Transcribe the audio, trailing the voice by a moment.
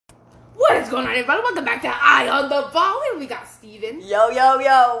What is going on, everybody? Welcome back to Eye on the Ball, and we got Steven. Yo, yo,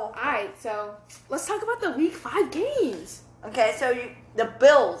 yo. Alright, so let's talk about the Week 5 games. Okay, so the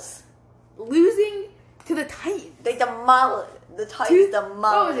Bills. Losing to the Titans. They demolished. The Titans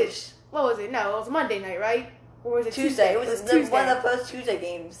demolished. What was it? No, it was Monday night, right? Or was it Tuesday? Tuesday? It was Tuesday. one of the first Tuesday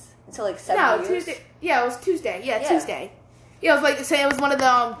games until like 7 years. Tuesday. Yeah, it was Tuesday. Yeah, Tuesday. Yeah, it was like say it was one of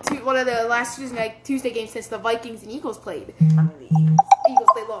the last Tuesday games since the Vikings and Eagles played. I mean the Eagles. Eagles,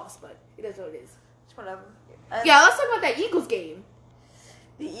 they lost, but it is what it is. It's whatever. Yeah, let's talk about that Eagles game.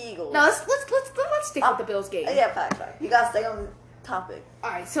 The Eagles. No, let's stick with the Bills game. Yeah, fact. You gotta stay on the topic.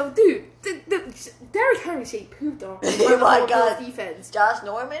 Alright, so dude, Derrick Henry straight pooped on Oh my God. Bills defense. Josh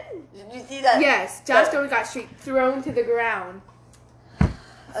Norman? Did you see that? Yes, Josh Norman got straight thrown to the ground.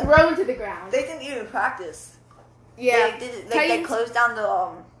 Thrown to the ground. They didn't even practice. Yeah. They closed down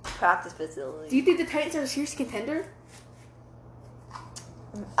the practice facility. Do you think the Titans are a serious contender?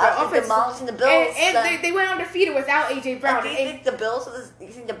 After demolishing the Bills, and they went undefeated without AJ Brown. Do you think the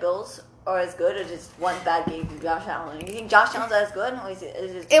Bills are as good, or just one bad game from Josh Allen? Do you think Josh Allen's as good, or is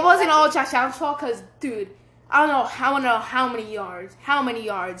it? It wasn't all Josh Allen's fault, because dude, I don't know how many yards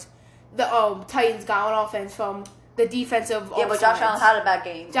the Titans got on offense from the defensive. Yeah, but Josh Allen had a bad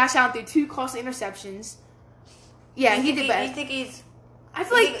game. Josh Allen threw 2 costly interceptions. Yeah, he did bad. You think he's? I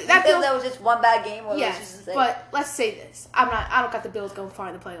feel like that was just one bad game. Or yes, but let's say this: I don't got the Bills going far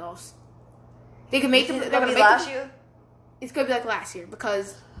in the playoffs. They can make them. They're gonna make last year. It's gonna be like last year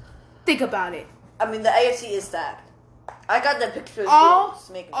because think about it. I mean, the AFC is stacked. I got the picture. All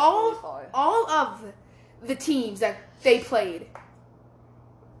of the teams that they played,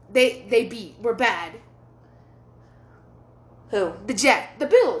 they beat were bad. Who? The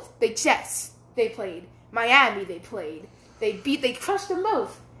Bills. They played. Miami, they played. They crushed them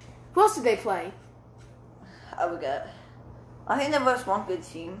both. Who else did they play? I forget. I think they versus one good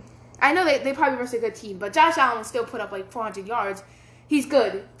team. I know they probably versus a good team, but Josh Allen still put up like 400 yards. He's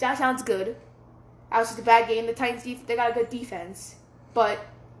good. Josh Allen's good. That was just a bad game. The Titans, they got a good defense. But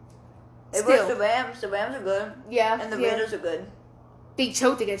They versus the Rams. The Rams are good. Yeah. And the Raiders are good. They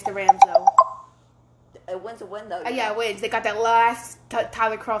choked against the Rams, though. A win's a win, though. Yeah, it wins. They got that last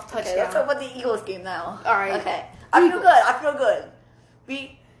Tyler Croft touchdown. Okay, let's talk about the Eagles game now. All right. Okay. I feel good.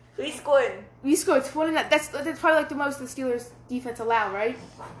 We scored. We scored 29. That's probably like the most the Steelers defense allowed, right?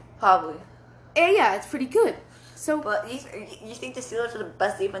 Probably. Yeah, it's pretty good. So, but you think the Steelers are the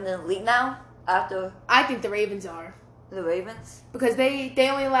best defense in the league now? After I think the Ravens are. The Ravens? Because they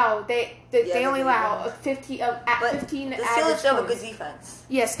only allow 15 The Steelers still have a good defense.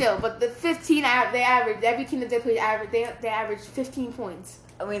 Yeah, still, but the 15 they average every team that they play they average 15 points.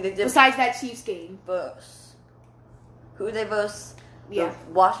 I mean, they did. Besides that Chiefs game. Who they versus? Yeah.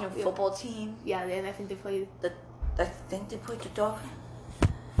 The Washington football team. Yeah, and I think they played. I think they played the Dolphins.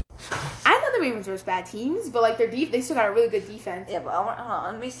 I know the Ravens versus bad teams, but like they still got a really good defense. Yeah, but hold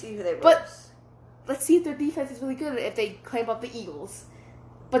on, let me see who they versus. But let's see if their defense is really good if they clamp up the Eagles.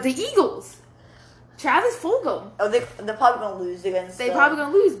 But the Eagles, Travis Fulgham. Oh, they're probably gonna lose against. They're probably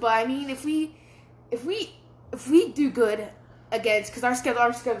gonna lose, but I mean, if we do good against, because our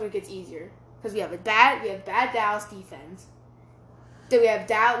schedule gets easier because we have bad Dallas defense. Then we have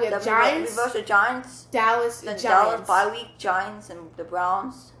Giants. We versus the Giants. Dallas, then Giants. Dallas bye week, Giants and the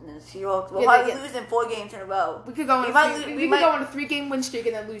Browns, and then the Seahawks. We'll probably lose in 4 games in a row. We could go on a 3-game win streak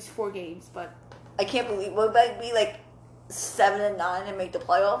and then lose 4 games, but I can't believe we'll be like 7-9 and make the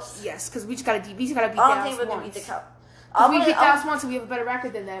playoffs. Yes, because we just gotta beat Dallas I don't think we're gonna beat the Cowboys. We beat Dallas once, and we have a better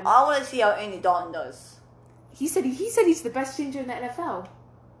record than them. I want to see how Andy Dalton does. He said he's the best ginger in the NFL,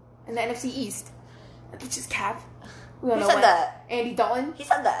 in the NFC East. Which is cap. We all know said that? Andy Dalton. He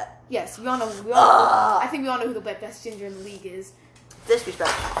said that. Yes, we all know. I think we all know who the best ginger in the league is.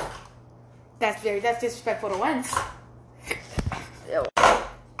 Disrespectful. That's disrespectful to Wentz. Yeah.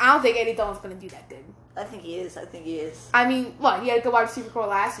 I don't think Andy Dalton's gonna do that good. I think he is. I mean, what? He had a good wide receiver core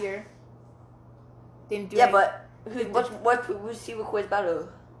last year. Didn't do. Yeah, but what receiver core is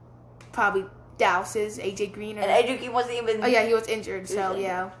better? Probably Dallas's AJ Green. And AJ Green wasn't even. Oh yeah, he was injured. So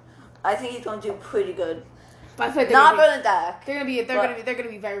yeah. I think he's gonna do pretty good. But I feel like not better than Dak. They're gonna be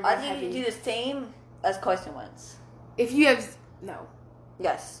very, very I heavy. think you do the same as Carson Wentz. If you have no.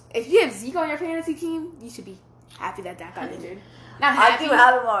 Yes. If you have Zeke on your fantasy team, you should be happy that Dak got injured. Not happy. I do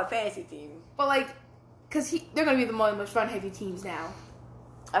have him on my fantasy team. But like, because they're gonna be the most run heavy teams now.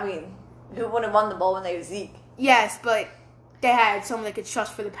 I mean, who wouldn't run the ball when they were Zeke? Yes, but they had someone they could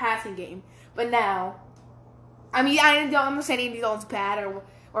trust for the passing game. But now, I mean, I'm not saying Andy Dalton's bad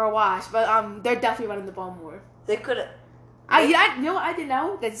or a wash, but they're definitely running the ball more. They could have. I didn't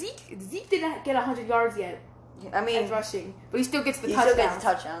know that Zeke didn't get 100 yards yet. I mean, as rushing, but he still gets the he touchdowns. still gets the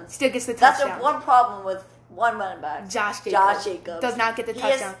touchdowns. Still gets the That's touchdowns. the one problem with one running back. Josh Jacobs does not get the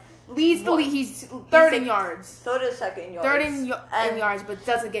touchdown. Leads the league. He's third in yards. Third or second in yards. Third in yards, but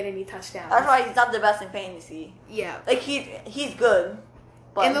doesn't get any touchdowns. That's why he's not the best in fantasy. Yeah. Like, he's good.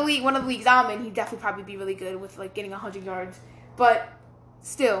 But in the league, one of the leagues I'm in, he'd definitely probably be really good with, like, getting 100 yards. But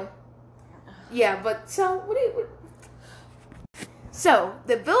still. Yeah, but so, So,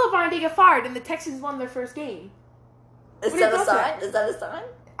 the Bill O'Brien did get fired, and the Texans won their first game. Is that a sign? Is that a sign?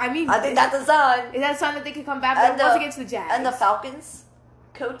 I mean, I think that's a sign. Is that a sign that they can come back? But it was against the Jags. And the Falcons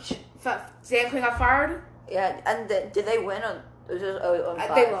coach. Dan Quinn got fired? Yeah, and did they win or was it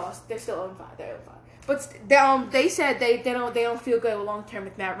 0-5? They lost. They're still 0-5. They're 0-5. But they said they don't feel good long term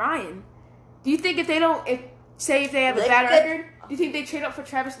with Matt Ryan. Do you think if they have a bad record, do you think they trade up for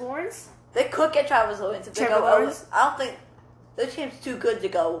Travis Lawrence? They could get Travis Lawrence if they go. I don't think their team's too good to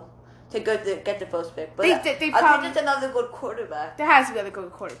get the first pick. But I think it's another good quarterback. There has to be other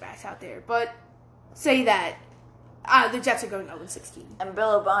good quarterbacks out there, but say that the Jets are going 0-16. And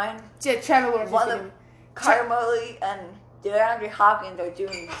Bill O'Brien, Trevor Lawrence, Kyler Murray, and DeAndre Hopkins are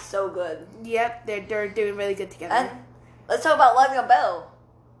doing so good. Yep, they're doing really good together. And let's talk about Le'Veon Bell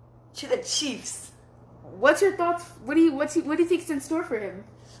to the Chiefs. What's your thoughts? What do you think is in store for him?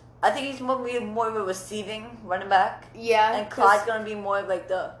 I think he's more of a receiving running back. Yeah, and Clyde's gonna be more of like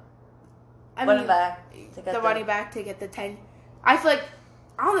the running back. The running back to get the 10. I feel like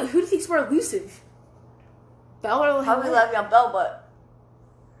I don't know who do you think's more elusive. Bell or probably Le'Veon Bell, but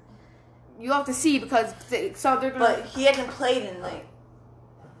you'll have to see because they're gonna. But he hasn't played in like.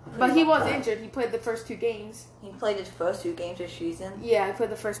 But he was injured. He played the first 2 games. He played his first 2 games this season. Yeah, he played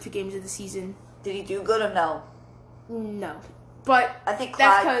the first 2 games of the season. Did he do good or no? No, but I think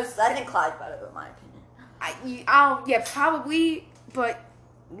Clyde's better in my opinion. Yeah, probably. But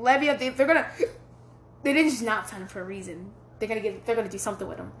Le'Veon, they didn't just not sign him for a reason. They're gonna do something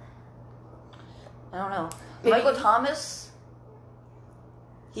with him. I don't know. Michael Thomas,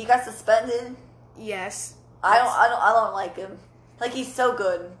 he got suspended. Yes. I don't like him. Like, he's so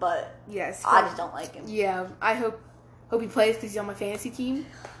good, but yes, I just don't like him. Yeah, I hope he plays because he's on my fantasy team.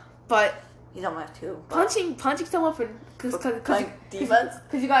 But he's on my too. Punching someone for defense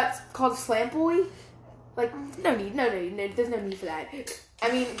because you got called a slam boy. Like, no need. There's no need for that.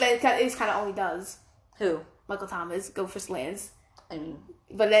 I mean, that is kind of all he does. Who? Michael Thomas go for slams. I mean,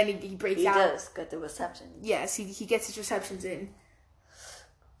 but then he breaks out. He does get the receptions. Yes, he gets his receptions in.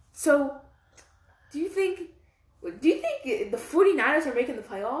 So, do you think the 49ers are making the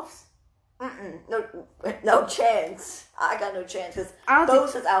playoffs? No chance. I got no chance because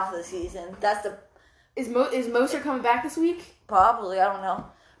Bosa's out for the season. That's the. Is Moser coming back this week? Probably, I don't know.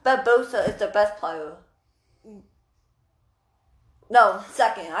 But Bosa is the best player. No,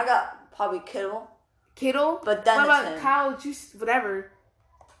 second. I got probably Kittle. But then what about Kyle Juice? Whatever.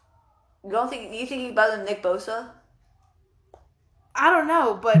 You think he's better than Nick Bosa? I don't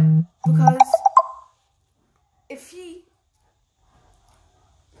know, but because if he.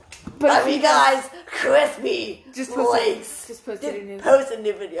 But I mean, guys, crispy just posted a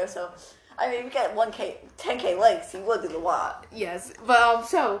new video. So, I mean, if we get 10K likes, he will do a lot. Yes, but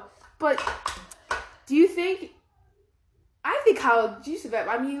do you think? I think Kyle Juice is better.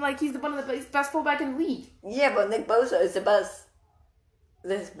 I mean, like, he's one of the best fullback in the league. Yeah, but Nick Bosa is the best.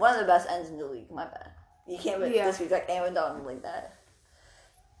 This one of the best ends in the league. My bad. You can't disrespect Aaron Donald like that.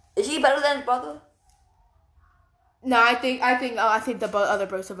 Is he better than his brother? No, I think the other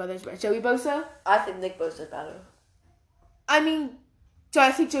Bosa brothers are Joey Bosa. I think Nick Bosa is better. I mean, so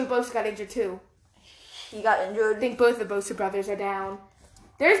I think Joey Bosa got injured too. He got injured. I think both the Bosa brothers are down.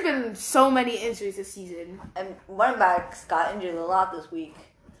 There's been so many injuries this season. And running backs got injured a lot this week.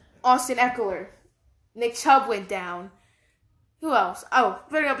 Austin Eckler. Nick Chubb went down. Who else? Oh,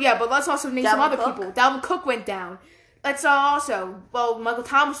 yeah, but let's also name some other people. Dalvin Cook went down. Let's Michael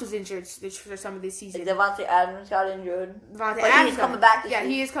Thomas was injured for some of this season. Devontae Adams got injured. He's coming back this week. Yeah,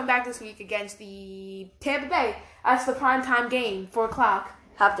 he is coming back this week against the Tampa Bay. That's the primetime game, 4 o'clock.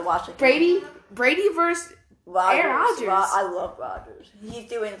 Have to watch it. Brady versus Aaron Rodgers. I love Rodgers. He's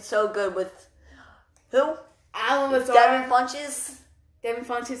doing so good with who? Alan Lazard. Devin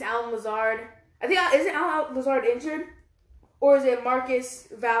Funchess, Alan Lazard. I think, isn't Alan Lazard injured? Or is it Marcus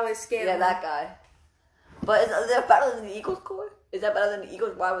Valles-Scantling? Yeah, that guy. But is that better than the Eagles core? Is that better than the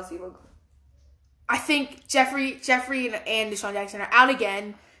Eagles wide receiver core? I think Jeffrey and Deshaun Jackson are out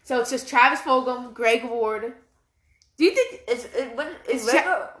again. So it's just Travis Fulgham, Greg Ward. Do you think... Is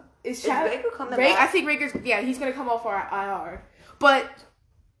Rager coming back? I think Rager's... Yeah, he's going to come off our IR. But...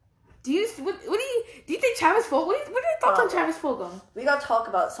 Do you think Travis Fulgham... What are your thoughts on Travis Fulgham? We got to talk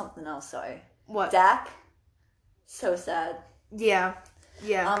about something else, sorry. What? Dak. So sad. Yeah.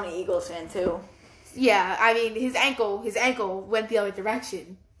 I'm an Eagles fan too. Yeah, I mean his ankle went the other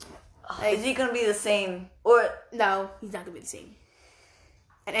direction. Like, is he gonna be the same? Or no, he's not gonna be the same.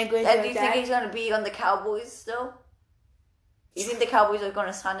 An ankle injury. And do you think he's gonna be on the Cowboys still? You think the Cowboys are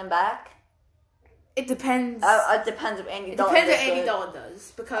gonna sign him back? It depends. It depends if Andy Dalton. Depends what Andy Dalton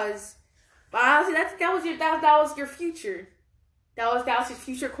does, because, but honestly, that was your future. That was your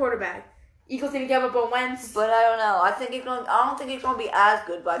future quarterback. Eagles didn't give up on Wentz, but I don't know. I don't think he's gonna be as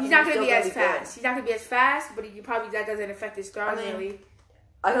good. But he's not gonna be as fast. He's not gonna be as fast, but that doesn't affect his start really.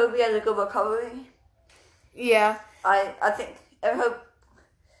 I hope he has a good recovery. Yeah. I hope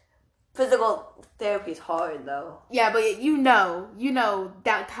physical therapy is hard though. Yeah, but you know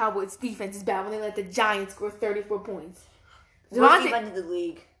that Cowboys defense is bad when they let the Giants score 34 points. Worst defense in the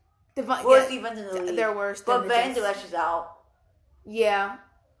league. Worst defense in the league. They're worse. But Van Der Esch is out. Yeah.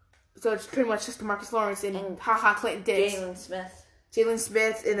 So it's pretty much just DeMarcus Lawrence and HaHa Clinton Dix. Jalen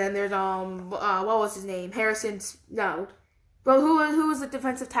Smith, and then there's what was his name? No. But who was the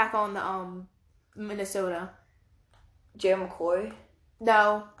defensive tackle in the Minnesota? Jerry McCoy?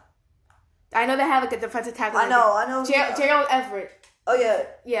 No. I know they have like a defensive tackle. I know. Gerald Everett. Oh yeah.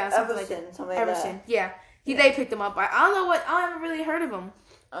 Yeah, something like that. Yeah. They picked him up. I don't know I haven't really heard of him.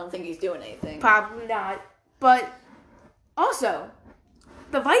 I don't think he's doing anything. Probably not. But also,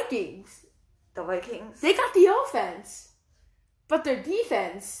 the Vikings. They got the offense. But their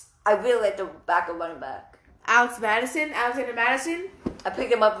defense. I really like the backup running back. Alexander Madison. I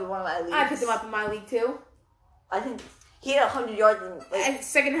picked him up in one of my leagues. I picked him up in my league too. I think he had 100 yards in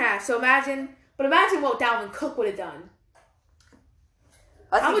second half. So imagine what Dalvin Cook would have done.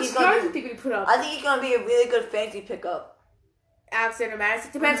 How much yards do you think we put up? I think he's gonna be a really good fantasy pickup. Alexander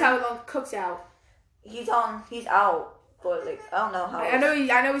Madison. Depends how long Cook's out. He's out for I don't know how. I know he's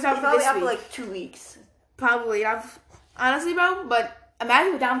out for this week. Probably out for 2 weeks. Probably. Honestly, bro. But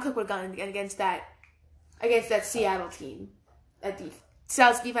imagine what Dalvin Cook would have done against that Seattle team.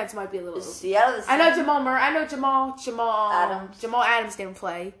 Seattle's defense might be a little. Seattle. I know Jamal Murray. I know Jamal Adams. Jamal Adams didn't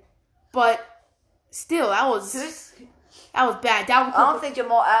play, but still, that was bad. I don't think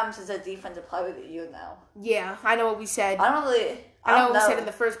Jamal Adams is a defensive player of the year now. Yeah, I know what we said. I know what we said in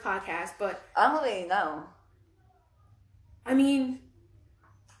the first podcast, but I don't really know. I mean,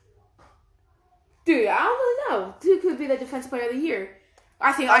 dude, I don't really know. Dude could be the defensive player of the year.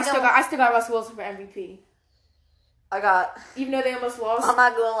 I still got Russell Wilson for MVP. Even though they almost lost. I'm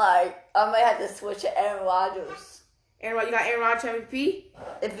not gonna lie. I might have to switch to Aaron Rodgers. You got Aaron Rodgers MVP?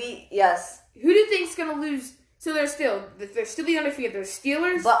 Yes. Who do you think's gonna lose? So they're still the undefeated. They're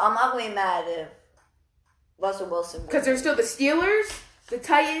Steelers. But I'm not really mad if Russell Wilson. Because they're still the Steelers, the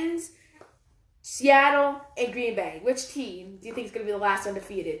Titans, Seattle, and Green Bay. Which team do you think is gonna be the last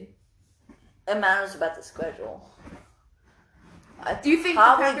undefeated? It matters about the schedule. Do you think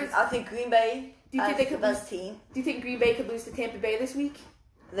I think Green Bay. Do you think they could the best team? Do you think Green Bay could lose to Tampa Bay this week?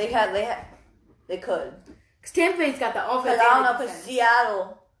 They could. Because Tampa Bay's got the offense. Because I don't know, because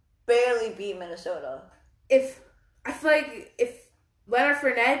Seattle barely beat Minnesota. I feel like if Leonard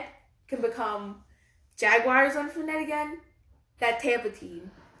Fournette can become Jaguars on Fournette again, that Tampa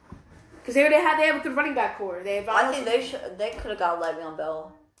team, because they have a good running back core. I think they could have got Le'Veon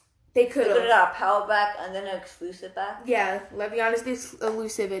Bell. They could have got a power back and then an exclusive back. Yeah, Le'Veon is this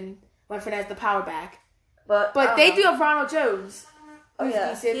elusive and Leonard Fournette's the power back. But they do have Ronald Jones. Oh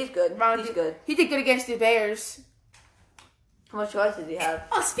yeah, decent. He's good. He's good. He did good against the Bears. How much choice does he have?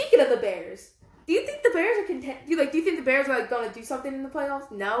 Oh, speaking of the Bears, do you think the Bears are content? Do you think the Bears are going to do something in the playoffs?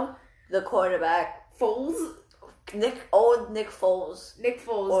 No. The quarterback, Foles. Nick Foles.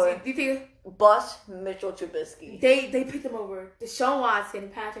 Or do you think bust Mitchell Trubisky? They picked him over Deshaun Watson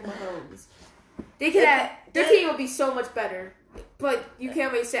and Patrick Mahomes. Their team would be so much better. But you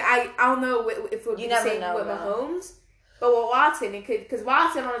can't really say. I don't know if it would be the same with Mahomes, but with Watson it could, because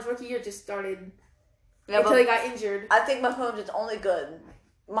Watson on his rookie year just started until he got injured. I think Mahomes is only good,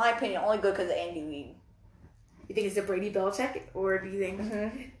 in my opinion, only good because of Andy Reid. You think it's the Brady Belichick, or do you think?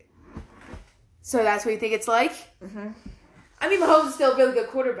 Mm-hmm. So that's what you think it's like? Mm-hmm. I mean, Mahomes is still a really good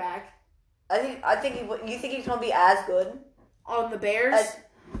quarterback. I think you think he's gonna be as good on the Bears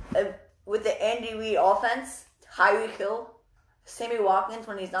with the Andy Reid offense. Tyreek Hill, Sammy Watkins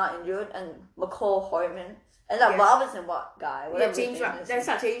when he's not injured, and McCole Hardman, and that Robinson guy. That's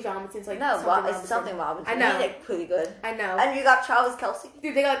not James Robinson. It's like it's something Robinson. I know. He's pretty good. I know. And you got Travis Kelce.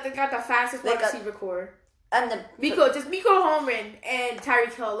 Dude, they got the fastest wide receiver core. And Miko Hardman and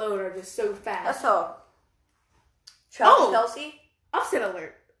Tyreek Hill alone are just so fast. That's all. Travis Kelce. Upset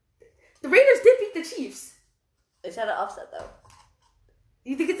alert. The Raiders did beat the Chiefs. Is that an upset though?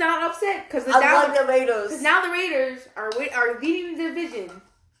 You think it's not an upset? Because I like the Raiders. Because now the Raiders are leading the division.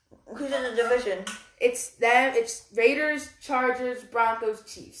 Who's in the division? It's them. It's Raiders, Chargers, Broncos,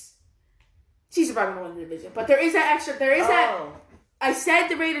 Chiefs. Chiefs are probably going to win the division, but there is that extra. There is that. I said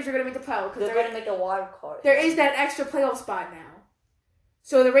the Raiders are going to make the playoff because they're going to make a wild card. There is that extra playoff spot now,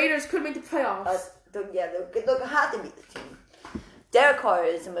 so the Raiders could make the playoffs. They're going to have to beat the team. Derek Carr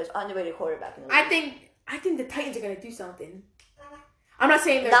is the most underrated quarterback in the league. I think the Titans are going to do something. I'm not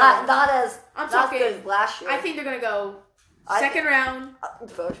saying they're not as good as last year. I think they're going to go second round,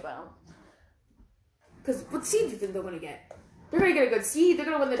 first round. Because what seed do you think they're going to get? They're going to get a good seed. They're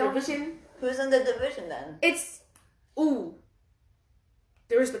going to win the division. Who's in the division then?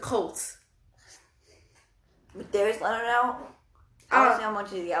 There's the Colts. With Darius Leonard out? I don't know how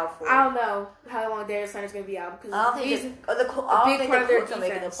much is he out for. I don't know how long Darius Leonard's going to be out. Because I don't think the Colts are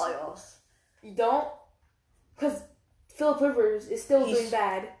making the playoffs. You don't? Because Phillip Rivers is still doing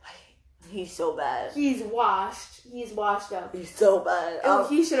bad. He's so bad. He's washed. He's washed up. He's so bad.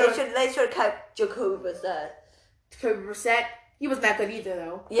 They should have kept Jacoby Brissett. Jacoby Brissett? He wasn't that good either,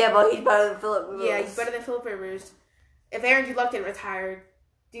 though. Yeah, but he's better than Phillip Rivers. Yeah, he's better than Phillip Rivers. If Aaron Luck didn't retire,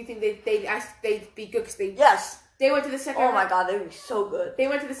 do you think they'd be good? Cause yes. They went to the second round. Oh my god, they'd be so good. They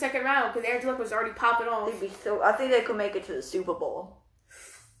went to the second round because Aaron Luck was already popping off. I think they could make it to the Super Bowl.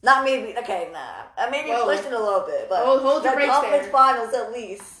 Not maybe, okay, nah. Maybe push it a little bit, but hold your brakes there. Conference finals at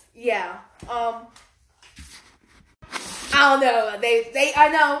least. Yeah. I don't know. I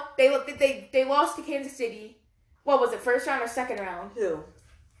know they lost to Kansas City. What was it? First round or second round? Who?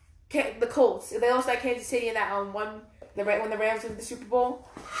 The Colts. They lost at Kansas City in that when the Rams won the Super Bowl.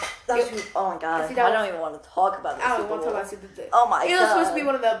 Oh my god! I don't even want to talk about this. I don't want to talk about Super Bowl. Oh my god! It was supposed to be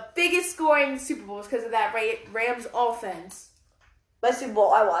one of the biggest scoring Super Bowls because of that Rams offense. Best Super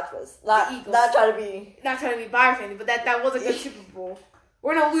Bowl I watched was not trying to be Bayern fan, but that was a good Super Bowl.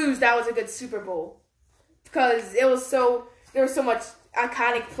 We're gonna lose. That was a good Super Bowl because there was so much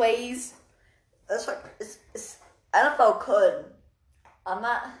iconic plays. That's like it's NFL could.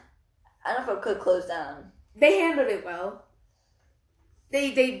 NFL could close down. They handled it well.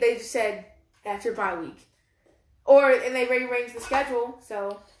 They just said that's your bye week, and they rearranged the schedule.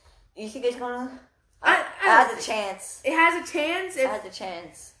 So you think it's gonna? It has a chance. It has a chance. It has a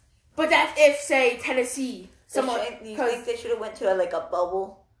chance. But that's if, say, Tennessee. You think they should have went to a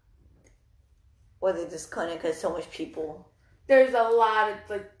bubble? Or they just couldn't because so much people? There's a lot of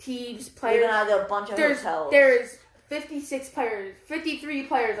teams, players. You're going to have a bunch of hotels. There's 56 players, 53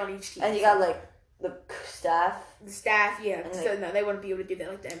 players on each team. And you got the staff? The staff, yeah. So no, they wouldn't be able to do that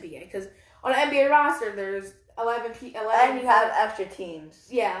like the NBA. Because on the NBA roster, there's 11. And you have extra teams.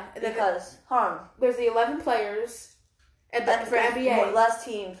 Yeah. And there's the 11 players for NBA. Less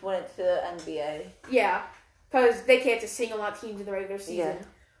teams went to the NBA. Yeah. Because they can't just single out teams in the regular season. Yeah.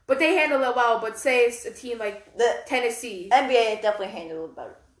 But they handle it well. But say it's a team like Tennessee. NBA definitely handled it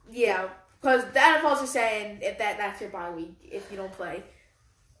better. Yeah. Because the NFL's just saying if that's your bye week if you don't play.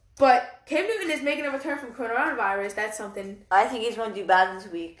 But Cam Newton is making a return from coronavirus. That's something. I think he's going to do bad this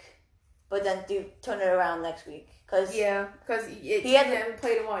week. But then turn it around next week. Because he hasn't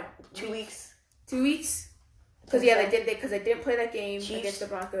played in what? 2 weeks. 2 weeks? Because they didn't play that game against the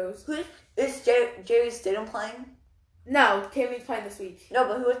Broncos. Is Jerry Stidham playing? No, Cam Newton's playing this week. No,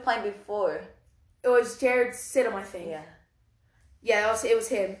 but who was playing before? It was Jared Stidham, I think. Yeah. Yeah, it was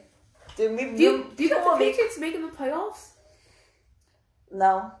him. Do you think the Patriots making the playoffs?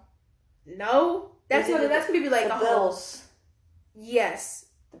 No. No? That's gonna be like the Bills. Yes.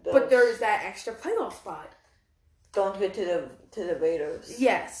 But there's that extra playoff spot. Going to the Raiders.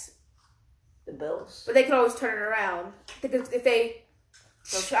 Yes. The Bills. But they can always turn it around. Because if they...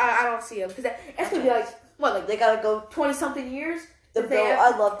 I don't see them. Because it's going to be they got to go 20-something years? The Bills.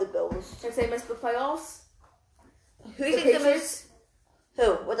 I love the Bills. If they miss the playoffs? Who do you think they miss?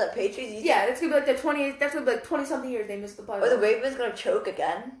 Who? What's that, Patriots? Yeah, that's going to be that's going to be 20-something years they miss the playoffs. Are the Ravens going to choke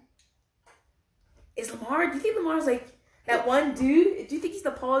again? Is Lamar... Do you think Lamar's that one dude? Do you think he's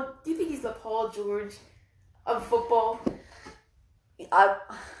the Paul George of football?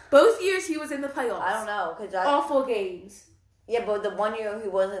 Both years he was in the playoffs. I don't know. Awful games. Yeah, but the one year he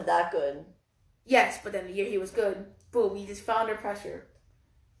wasn't that good. Yes, but then the year he was good, boom, he just fell under pressure.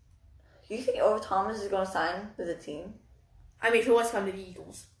 Do you think Earl Thomas is going to sign with the team? I mean, if he wants to come to the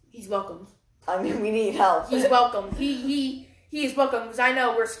Eagles, he's welcome. I mean, we need help. He's welcome. He is welcome because I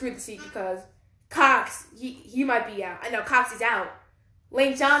know we're screwed this week because Cox, he might be out. I know Cox is out.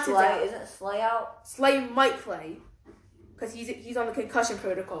 Lane Johnson's out. Isn't Slay out? Slay might play because he's on the concussion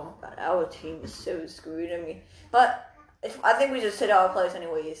protocol. God, our team is so screwed. But I think we just sit our players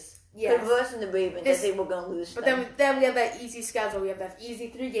anyways. Yes. Conversing the Ravens, I think we're going to lose. But then we have that easy schedule. We have that easy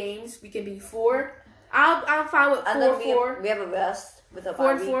 3 games. We can be 4. I'm fine with 4-4. We have a rest with a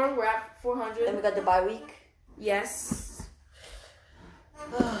 4 bye week. 4. We're at 400. And we got the bye week. Yes.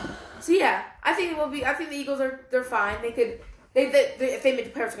 So yeah, I think it will be. I think the Eagles they're fine. They could. If they make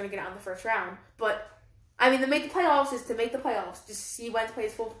the playoffs, they're going to get out in the first round. But I mean, to make the playoffs is to make the playoffs. Just see when to play a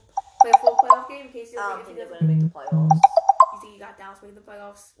full playoff game in case you don't think they're going to make the playoffs. You think you got Dallas making the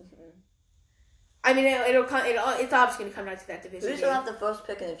playoffs? Mm-hmm. I mean, it's obviously going to come down to that division. Who's going to have the first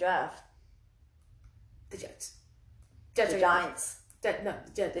pick in the draft? The Jets. The Giants. The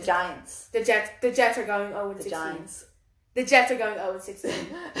Jets. The Giants. The Jets are going 0-16. The Giants. The Jets are going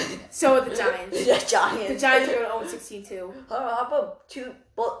 0-16. So are the Giants. The Giants. The Giants are going 0-16 too. How about 2?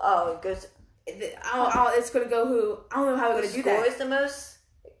 Oh, it goes. It's going to go who? I don't know how we're going to do that. Scores the most.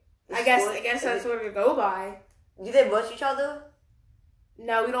 I guess that's what we're going to go by. Do they verse each other?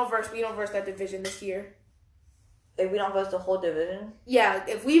 No, we don't verse that division this year. If we don't verse the whole division? Yeah,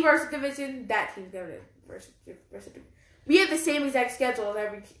 if we verse the division, that team's going to verse the division. We have the same exact schedule as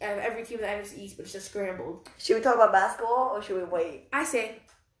every team in the NFC East, but it's just scrambled. Should we talk about basketball or should we wait? I say,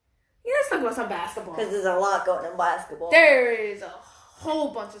 let's talk about some basketball. Because there's a lot going on in basketball. There is a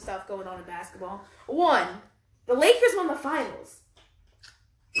whole bunch of stuff going on in basketball. 1, the Lakers won the finals.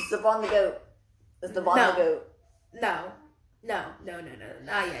 Is LeBron the GOAT? Is LeBron the GOAT? No, not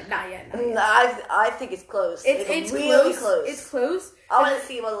yet. I think it's close. It's really close. It's close. I want to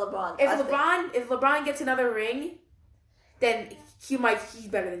see what LeBron. If LeBron gets another ring, then he's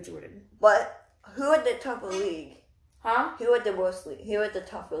better than Jordan. But who had the tougher league? Huh? Who had the worst league? Who had the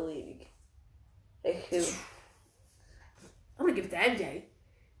tougher league? Like who? I'm gonna give it to MJ.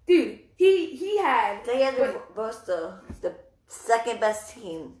 Dude, he had. They had the second best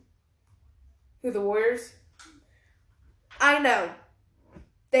team. Who, the Warriors? I know.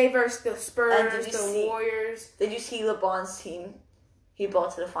 They versed the Spurs, Warriors. Did you see LeBron's team? He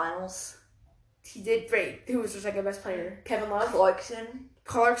brought to the finals. He did great. Who was their second best player? Kevin Love?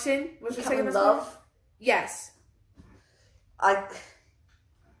 Clarkson was their second best player? Yes. I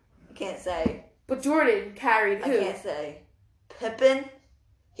can't say. But Jordan carried who? I can't say. Pippen?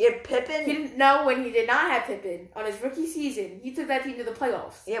 He had Pippen? He didn't know when he did not have Pippen. On his rookie season, he took that team to the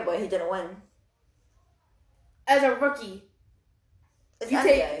playoffs. Yeah, but he didn't win. As a rookie, it's you NBA.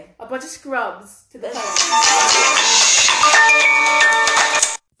 take a bunch of scrubs to the playoffs.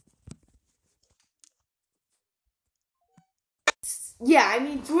 Yeah, I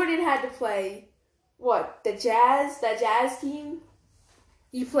mean, Jordan had to play, that Jazz team?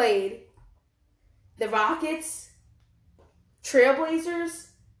 He played the Rockets,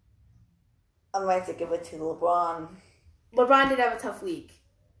 Trailblazers. I'm going to give it to LeBron. LeBron did have a tough week.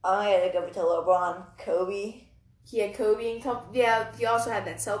 I'm going to give it to LeBron. Kobe. He had Kobe and tough. Yeah, he also had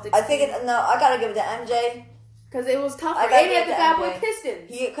that Celtics. I think I gotta give it to MJ because it was tougher. And he had the bad boy Pistons.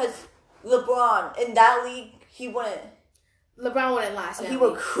 Because LeBron in that league, he wouldn't. LeBron wouldn't last. He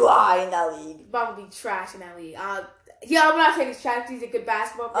would cry in that league. LeBron would be trash in that league. I'm not saying he's trash. He's a good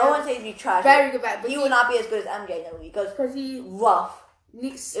basketball player. I wouldn't say he's trash. Very good basketball. He would not be as good as MJ in that league because he rough.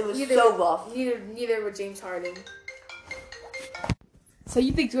 It was so rough. Neither were James Harden. So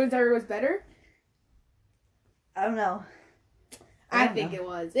you think Jordan's era was better? I don't know. I think it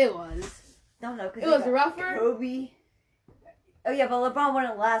was. It was. No, it was rougher. Kobe. Oh yeah, but LeBron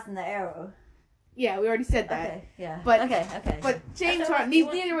wouldn't last in the era. Yeah, we already said that. Okay, yeah. But okay. But James Harden.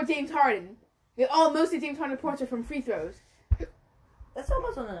 Neither were James Harden. Most of James Harden points are from free throws. Let's talk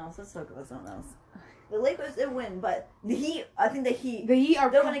about something else. The Lakers did win, but the Heat. I think the Heat. They're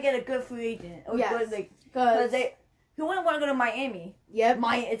going to get a good free agent. Yes. Because who wouldn't want to go to Miami? Yep.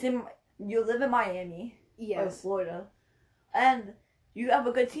 You live in Miami. Yes. Or Florida, and you have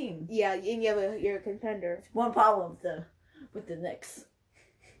a good team. Yeah, and you're a contender. One problem with the Knicks.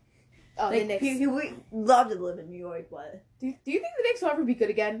 Oh, the Knicks. We love to live in New York, but do you think the Knicks will ever be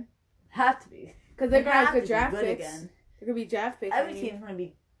good again? Have to be, because they're gonna have good draft picks again. They're gonna be draft picks. Every team's gonna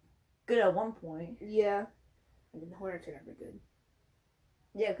be good at one point. Yeah, I mean the Hornets are never good.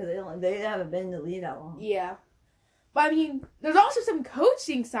 Yeah, because they haven't been in the league that long. Yeah. But, I mean, there's also some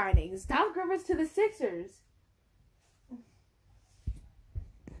coaching signings. Doc Rivers to the Sixers.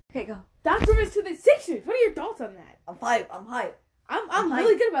 Okay, go. Doc Rivers to the Sixers. What are your thoughts on that? I'm hype. I'm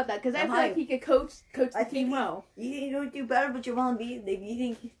really good about that because I feel like he could coach the team well. You think he would do better with Jamal Embiid? Do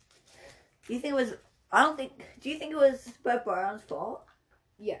you think it was? I don't think. Do you think it was Brett Brown's fault?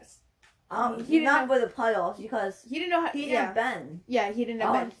 Yes. He not for the playoffs because he didn't know how. He didn't bend. Yeah, he didn't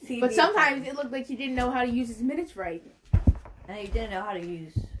bend. But sometimes it looked like he didn't know how to use his minutes right. And he didn't know how to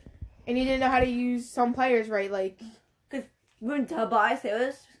use. And he didn't know how to use some players right, like. Because when Tobias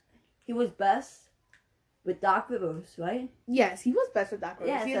Harris he was best with Doc Rivers, right? Yes, he was best with Doc Rivers.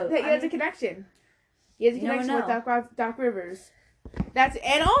 Yeah, he so, has a connection. He has a connection with Doc Rivers.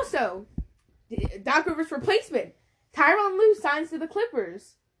 And also Doc Rivers' replacement, Tyronn Lue, signs to the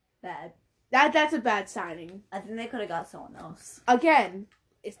Clippers. Bad. That's a bad signing. I think they could have got someone else. Again,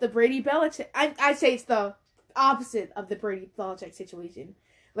 it's the Brady Belichick. I say it's the opposite of the Brady Belichick situation.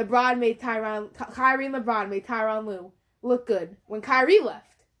 Kyrie and LeBron made Tyronn Lue look good. When Kyrie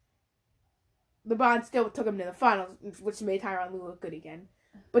left, LeBron still took him to the finals, which made Tyronn Lue look good again.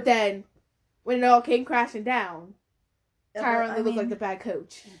 But then, when it all came crashing down, Tyronn Lue looked like the bad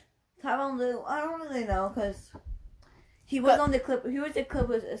coach. Tyronn Lue, I don't really know, because he was on the Clippers. He was the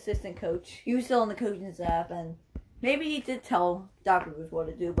Clippers' assistant coach. He was still on the coaching staff, and maybe he did tell Doc Rivers what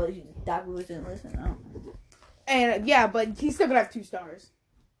to do, but Doc Rivers didn't listen. No. And but he's still gonna have 2 stars.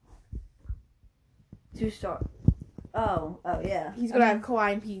 2 stars. Oh yeah. He's gonna have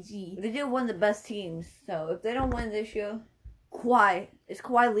Kawhi and PG. They do one of the best teams, so if they don't win this year, is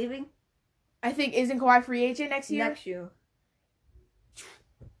Kawhi leaving? I think isn't Kawhi free agent next year? Next year.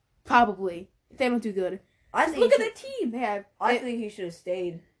 Probably. If they don't do good. Look at the team they have. I think he should have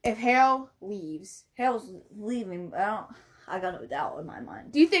stayed. If Harrell leaves. Harrell's leaving. I got no doubt in my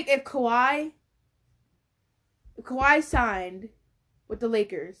mind. Do you think if Kawhi signed with the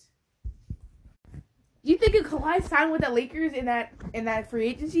Lakers, do you think if Kawhi signed with the Lakers in that free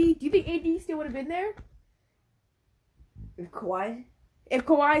agency, do you think AD still would have been there? If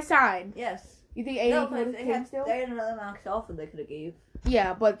Kawhi signed, yes. You think AD would have been still? They had another max offer they could have gave.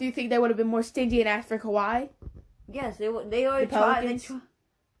 Yeah, but do you think they would have been more stingy and asked for Kawhi? Yes, they already tried.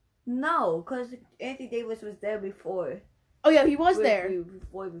 No, because Anthony Davis was there before. Oh yeah, he was there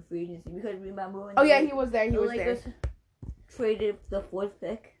before the free agency. Because remember when? Oh yeah, he was there. He was there. Traded the 4th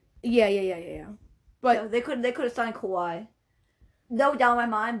pick. Yeah. But so they could have signed Kawhi. No doubt in my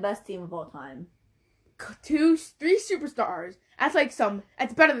mind, best team of all time. 3 superstars.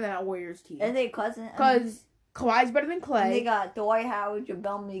 That's better than that Warriors team. And they cousin. Because Kawhi's better than Clay. And they got Dwight Howard,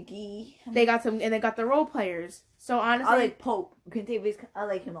 JaVale McGee. They got the role players. So honestly, I like Pope. I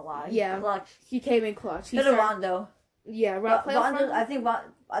like him a lot. Yeah, clutch. He came in clutch. He's a Rondo. Yeah, Rondo. I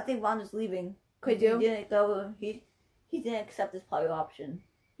think Rondo's leaving. Could do. He didn't accept this player option.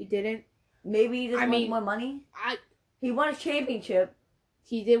 He didn't. Maybe he just wants more money. He won a championship.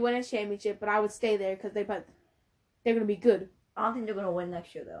 He did win a championship, but I would stay there because they're going to be good. I don't think they're going to win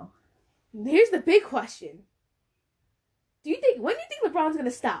next year, though. Here's the big question. When do you think LeBron's going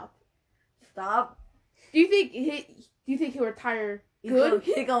to stop? Stop? Do you think he'll retire good?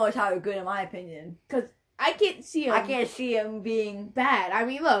 He's going to retire good, in my opinion. Because I can't see him being bad. I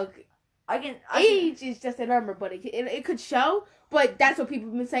mean, look. Age is just a number, but it could show. But that's what people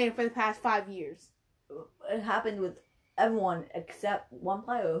have been saying for the past 5 years. It happened with everyone except one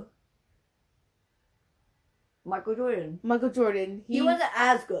player. Michael Jordan. He wasn't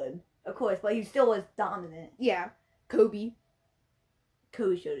as good, of course, but he still was dominant. Yeah. Kobe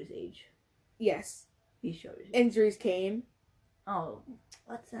showed his age. Yes. He showed his age. Injuries came. Oh,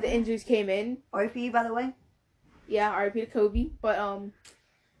 what's that? The injuries came in. R.I.P. by the way. Yeah, R.I.P. to Kobe. But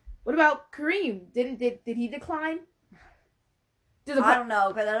what about Kareem? Did he decline? I don't know,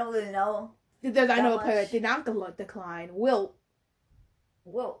 because I don't really know. I know a player that did not decline. Wilt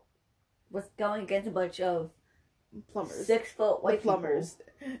was going against a bunch of plumbers. 6-foot white plumbers.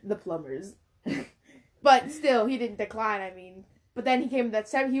 The plumbers. But still, he didn't decline. I mean, but then he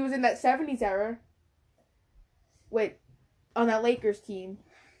was in that 70s era. On that Lakers team.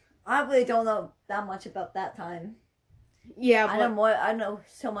 I really don't know that much about that time. Yeah, I know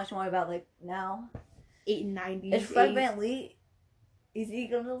so much more about now. 8 and 90s. Is Fred VanVleet? Is he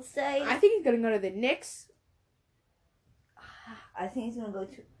gonna stay? I think he's gonna go to the Knicks. I think he's gonna go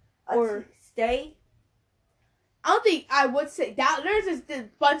to stay. I would say there's a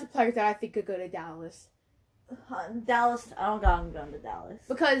bunch of players that I think could go to Dallas. Dallas, I don't got him going to Dallas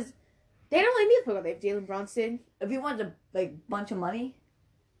because they don't really need to put. They have Jalen Brunson. If he wants a bunch of money,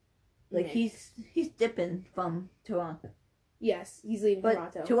 he's dipping from Toronto. Yes, he's leaving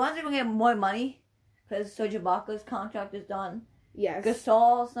Toronto. Toronto's gonna get more money because Serge Ibaka's contract is done. Yes.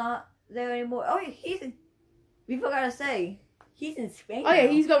 Gasol's not there anymore. Oh, we forgot to say, he's in Spain. Oh, yeah,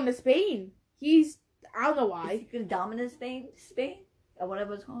 he's going to Spain. I don't know why. Is he going to dominate Spain? Or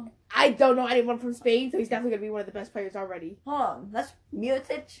whatever it's called? I don't know anyone from Spain, so he's definitely going to be one of the best players already. Hold on. That's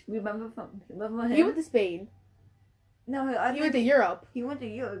Mirotic. Remember him? He went to Spain. No, he went to Europe. He went to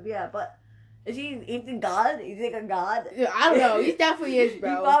Europe, yeah, but is he a god? Is he a god? I don't know. He definitely is, bro.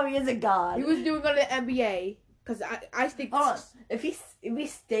 He probably is a god. He was doing good at the NBA. Because I think... Hold on. If he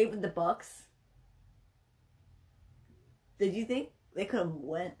stayed with the Bucks, did you think? they could have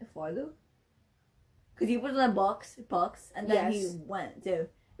went farther. Because he was in the Bucks, and then he went too.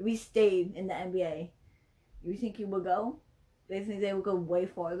 If he stayed in the NBA, you think he would go? They think they would go way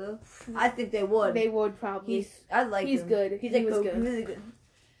farther? I think they would. They would probably. I like him. He's good. He's he was good. good. Really good.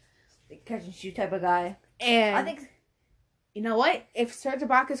 The catch and shoot type of guy. And I think, you know what? If Serge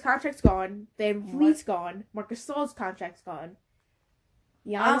Ibaka's contract's gone, Van Vliet's gone, Marcus Gasol's contract's gone.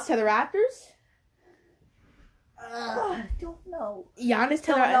 Giannis to the Raptors? I don't know. Giannis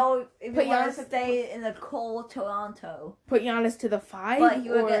to I don't know if put he wants Giannis to stay in the cold Toronto. Put Giannis to the 5, But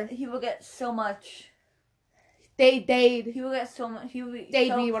he will get so much. They'd He will get so much. He will be They'd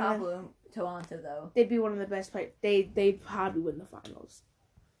so be one of popular in Toronto though. they'd be one of the best players. They'd probably win the finals.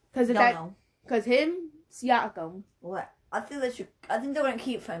 Because him, Siakam. What? I think they're gonna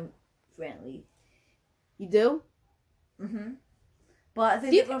keep friendly. You do? Mhm. But I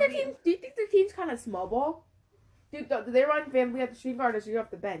think do you think their team's kind of small ball? Do they run Van Vliet at the shooting guard, or is he off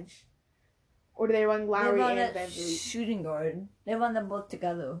the bench? Or do they run Lowry and Van Vliet? Shooting guard. They run them both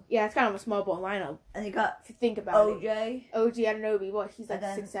together. Yeah, it's kind of a small ball lineup. And you got if you think about OJ. OG Anunoby, what? He's like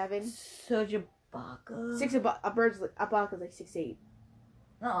 6'7". Serge Ibaka. Ibaka's like 6'8".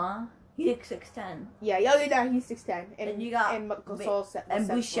 He's like 6'10". Yeah, he's 6'10". And you got Gasol's and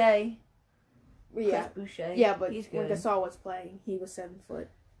Boucher. Yeah, Boucher. Yeah, but he's when good. Gasol was playing, he was 7 foot.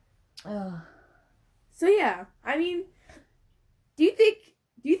 Ugh. So yeah, I mean, do you think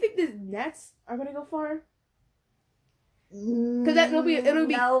the Nets are gonna go far? Because it'll be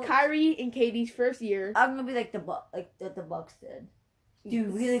Kyrie and KD's first year. I'm gonna be like the Bucks did. Do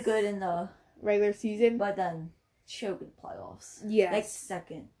really good in the regular season, but then choke in the playoffs. Yeah, like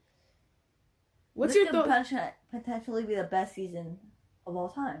second. What's this your thought? Potentially be the best season of all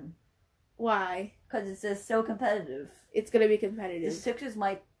time. Why? Because it's just so competitive. It's gonna be competitive. The Sixers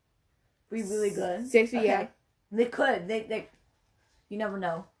might be really good. Sixers, okay. Yeah. They could. They. You never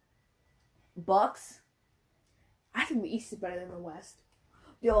know. Bucks. I think the East is better than the West.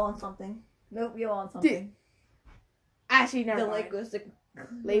 You're on something. Nope, you're on something. Dude. Actually, never mind. Lakers, the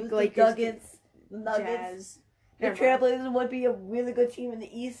Nuggets, the Nuggets. Jazz. The Trailblazers would be a really good team in the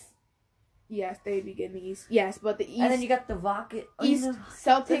East. Yes, they'd be good in the East. Yes, but the East. And then you got the Rocket. East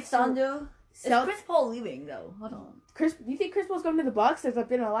Celtics. Thunder. Is Chris Paul leaving though? Hold on. Do you think Chris Paul's going to the Bucks? There's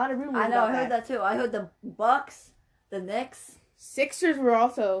been a lot of rumors. I know. I heard that too. I heard the Bucks, the Knicks. Sixers were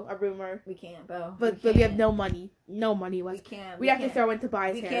also a rumor. We can't, bro. But we have no money. No money. We can't. We have to throw in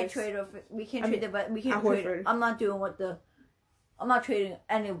Tobias Harris. Harris. We can't trade it, but we can't trade it. I'm not trading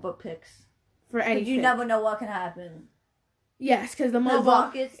any but picks. For any you never know what can happen. Yes, because the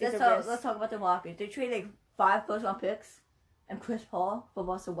Rockets. Let's talk about the Rockets. They traded like 5 first-round picks and Chris Paul for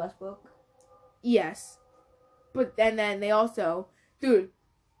Russell Westbrook. Yes. But then they also... Dude,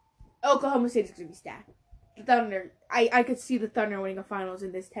 Oklahoma City's going to be stacked. The Thunder... I could see the Thunder winning a finals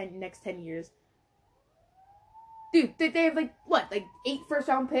in this next 10 years. Dude, they have like 8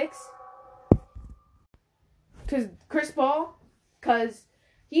 first-round picks? Because Chris Paul... Because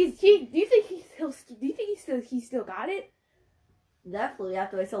do you think he still got it? Definitely,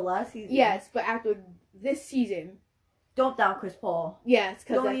 after I saw last season. Yes, but after this season... Don't doubt Chris Paul. Yes,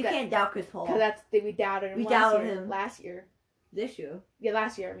 because you can't doubt Chris Paul. Because we doubted him. We doubted him last year. This year. Yeah,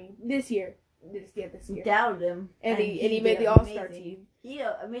 last year. I mean, this year. This year. We doubted him, and he made the All-Star team. He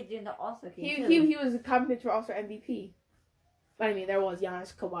made the All-Star team. He was a competent for All-Star MVP. But I mean, there was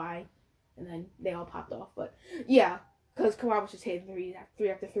Giannis, Kawhi, and then they all popped off. But yeah, because Kawhi was just hitting three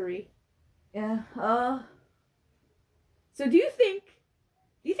after three. Yeah. So do you think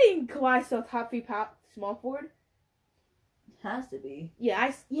Kawhi's still top 3 small forward? Has to be.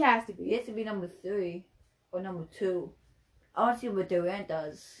 Yeah, he has to be. He has to be number 3 or number 2. I want to see what Durant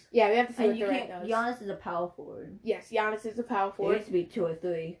does. Yeah, we have to see what Durant does. Giannis is a power forward. Yes, Giannis is a power forward. He has to be 2 or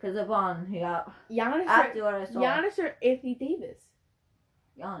 3 because LeBron, he got Giannis or Anthony Davis.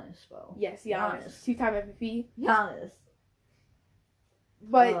 Giannis, bro. Yes, Giannis. 2-time MVP. Giannis.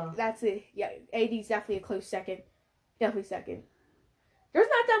 But that's it. Yeah, AD's definitely a close second. Definitely second. There's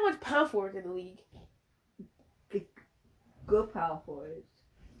not that much power forward in the league. Good power forwards.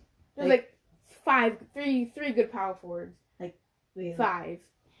 There's like 3 good power forwards. Like 5.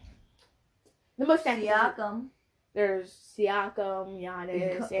 The most Siakam. There's Siakam,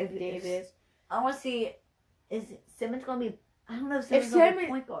 Giannis, Anthony Davis. I want to see, is Simmons going to be, I don't know if Simmons going to be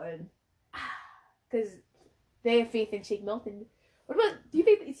point guard. Because they have faith in Shake Milton. What about, do you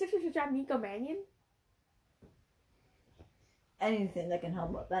think the Sixers should draft Nico Mannion? Anything that can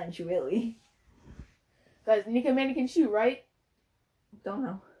help up bench, really. Because Nico Mannion can shoot, right? Don't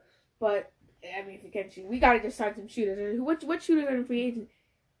know. But, I mean, if he can shoot, we got to just sign some shooters. What shooters are in free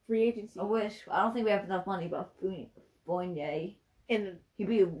agency? I wish. I don't think we have enough money, but Fournier. And he'd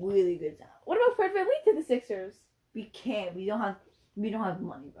be a really good center. What about Fred VanVleet to the Sixers? We can't. We don't have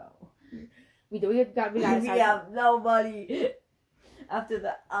money, bro. We do. We have no money. After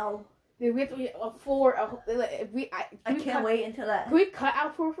the Dude, we have to be a 4. I can't wait until that. Can we cut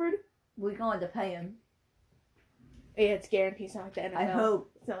out Horford? We're going to pay him. Yeah, it's guaranteed. It's not like the NFL. I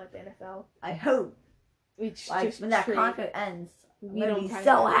hope. It's not like the NFL. I hope. We when that contract ends, I'm gonna be so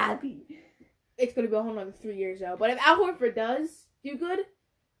so happy. It's gonna be a whole nother 3 years though. But if Al Horford does do good,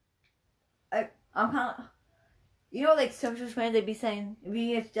 I'm kind of, like Sixers fans, they'd be saying if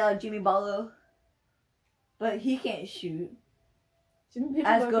he gets Jimmy Butler, but he can't shoot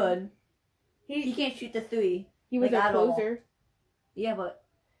as good. He can't shoot the 3. He was a closer. Yeah, but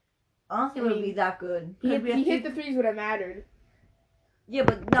honestly, it would be that good. He hit the 3s when it mattered. Yeah,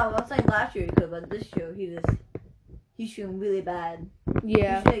 but no, I'm saying last year he could, but this year he's shooting really bad.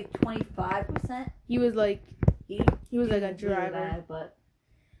 Yeah. He's like 25%. He was like he was like a driver. Really bad, but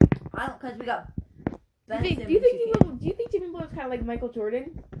I don't, because we got. Do you think Jimmy Butler's kind of like Michael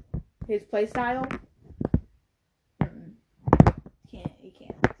Jordan? His play style. He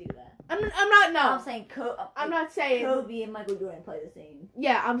can't do that. I'm not. No. I'm saying I'm not saying Kobe and Michael Jordan play the same.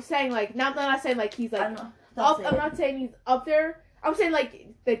 Yeah, I'm saying like I'm not saying like he's like. I'm not saying he's up there. I'm saying like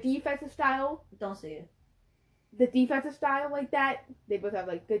the defensive style. Don't say it. The defensive style like that. They both have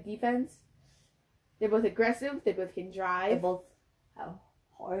like good defense. They're both aggressive. They both can drive. They both have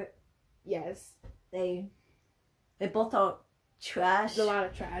heart. Yes. They both are trash. There's a lot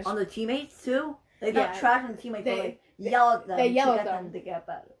of trash on the teammates too. They got trash on the teammates. They yell at them. They yell at them to get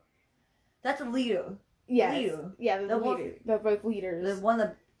better. That's a leader. Yes. Leader. Yeah, they're both leaders. They're one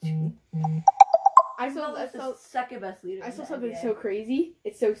of the. I saw second best leader. I saw something so crazy.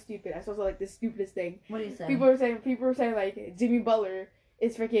 It's so stupid. I saw like the stupidest thing. What do you say? People were saying like Jimmy Butler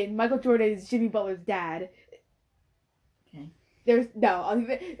is freaking Michael Jordan is Jimmy Butler's dad. Okay. This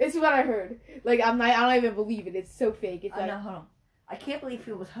is what I heard. Like I don't even believe it. It's so fake. It's like, no, hold on. I can't believe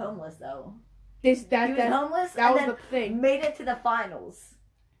he was homeless though. He was homeless. That was the thing. Made it to the finals.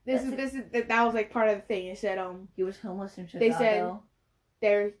 That was like part of the thing. It said he was homeless in Chicago. They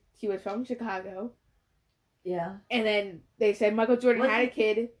said he was from Chicago. Yeah. And then they said Michael Jordan had a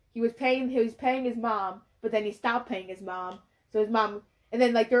kid. He was paying his mom, but then he stopped paying his mom. So his mom, and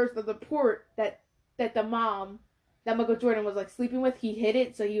then like there was the report that the mom that Michael Jordan was like sleeping with, he hid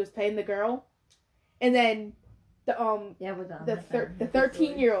it, so he was paying the girl. And then the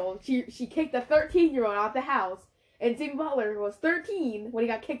 13-year-old, she kicked the 13-year-old out the house, and Jimmy Butler was 13 when he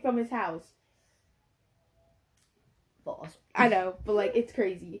got kicked from his house. Boss. I know, but like it's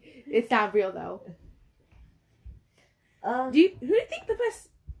crazy. It's not real though. Who do you think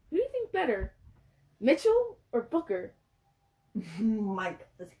better, Mitchell or Booker? Mike,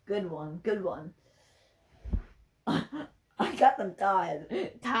 that's a good one. Good one. I got them tied.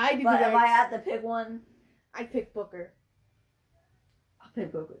 Tied? But if I had to pick one, I'd pick Booker. I'll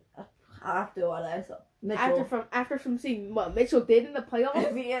pick Booker. After what I saw. Mitchell. After from seeing what Mitchell did in the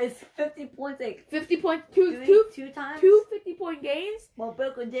playoffs. He has 50 points. Like 50 points. Two times. 2 50-point games. Well,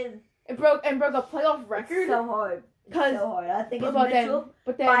 Booker did. And broke a playoff record. It's so hard. I think it's Mitchell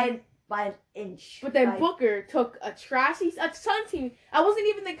by an inch. But then Booker took a Sun team. I wasn't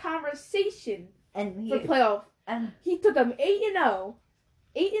even in the conversation for playoff. And he took them 8-0,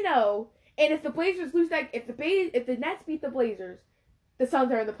 and if the Blazers lose if the Nets beat the Blazers, the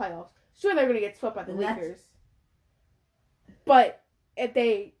Suns are in the playoffs. Sure, they're gonna get swept by the Lakers. But if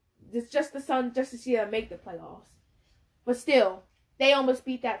it's just the Suns just to see them make the playoffs. But still, they almost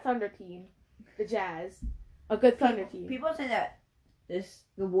beat that Thunder team, the Jazz, a good Thunder team. People say that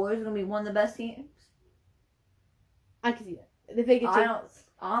the Warriors are gonna be one of the best teams. I can see that. If they get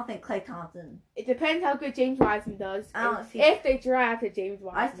I don't think Klay Thompson. It depends how good James Wiseman does. If they drafted James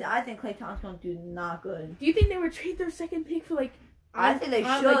Wiseman. I think Klay Thompson's going to do not good. Do you think they would trade their second pick for like... I think they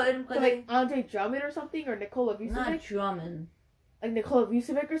should. Like Andre Drummond or something? Or Nikola Vucevic? Not Drummond. Like Nikola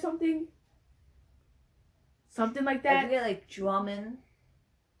Vucevic or something? Something like that? I think like Drummond.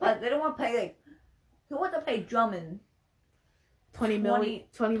 But they don't want to pay like... Who wants to pay Drummond? $20 million.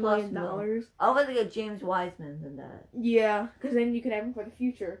 I would rather get James Wiseman than that. Yeah, because then you can have him for the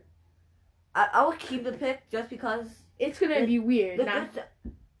future. I would keep the pick just because it's gonna be weird.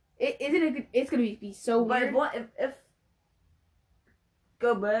 It's gonna be so weird. But if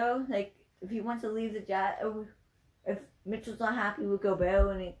Gobert, like if he wants to leave the Jazz, if Mitchell's not happy with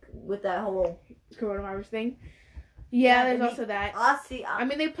Gobert and with that whole coronavirus thing, there's also that. I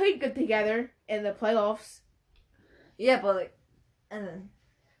mean, they played good together in the playoffs. Yeah, but like. And then,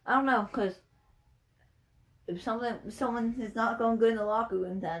 I don't know, because if someone is not going good in the locker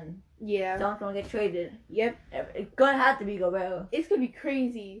room, then someone's gonna get traded. Yep. It's gonna have to be Guerrero. It's gonna be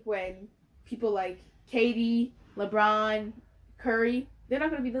crazy when people like KD, LeBron, Curry, they're not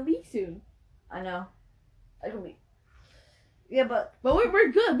gonna be in the league soon. I know. It's gonna be. Yeah, but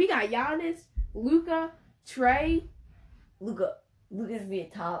we're good. We got Giannis, Luka, Trey. Luka's gonna be a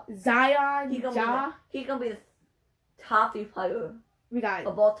top. Zion, He's Ja. He's gonna be the top 3 player We got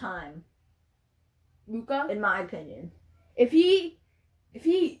of all time. Luka. In my opinion. If he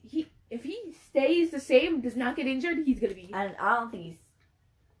stays the same, does not get injured, he's gonna be. And I don't think he's.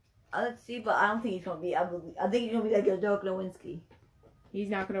 Let's see, but I don't think he's gonna be. I think he's gonna be like a Dirk Nowitzki. He's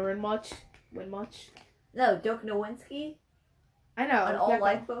not gonna win much. No, Dirk Nowitzki. I know. An all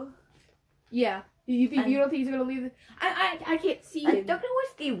lifer. Yeah. You don't think he's gonna leave? I can't see him. Dirk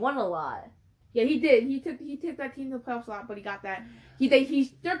Nowitzki won a lot. Yeah, he did. He took that team to the playoffs a lot, but he got that.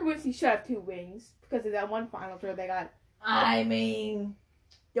 Dirk Nowitzki should have 2 rings because of that one final where they got. I mean,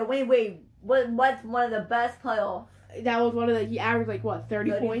 the Wade what's one of the best playoffs. That was one of the. He averaged like what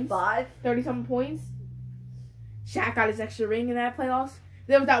 30 points, 30-something points. Shaq got his extra ring in that playoffs.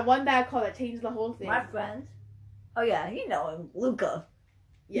 There was that one bad call that changed the whole thing. My friend. Oh yeah, you know him, Luka.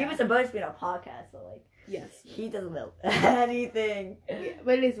 Yeah. He was supposed to be on a podcast, so like. Yes. He doesn't know anything. Yeah,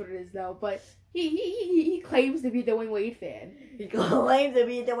 but it is what it is, though. But he claims to be the Dwayne Wade fan. He claims to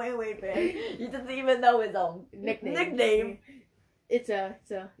be the Dwayne Wade fan. He doesn't even know his own nickname. It's yeah.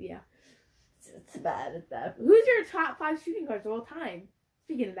 It's bad. It's bad. Who's your top 5 shooting guards of all time?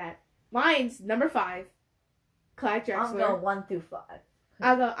 Speaking of that, mine's number 5, Clyde Drexler. I'm going 1 through 5.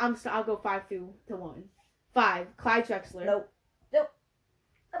 I'll go 5 to 1. 5, Clyde Drexler. Nope.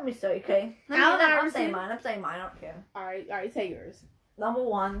 Let me say, okay? I'm saying mine. I don't care. Alright, say yours. Number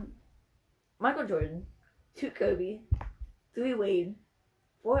 1, Michael Jordan. 2, Kobe. 3, Wade.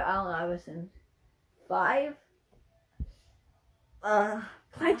 4, Allen Iverson. 5,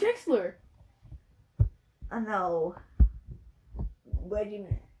 Clyde Drexler. I know. Reggie.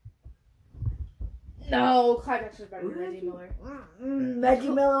 No, Clyde Drexler's better than Reggie Miller. Reggie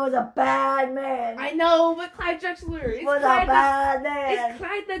Miller was a bad man. I know, but Clyde Drexler was a bad man. It's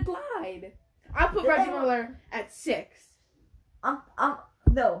Clyde the Glide. I'll put Reggie Miller at 6.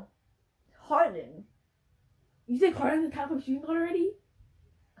 No. Harden. You think Harden's the top 5 shooting guard already?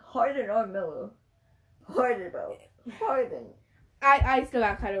 Harden or Miller? Harden, bro. Harden. I still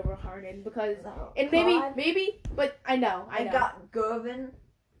got Clyde over Harden because and maybe, but I know. I got Gervin.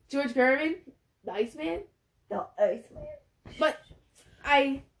 George Gervin, the Iceman. The Iceman. But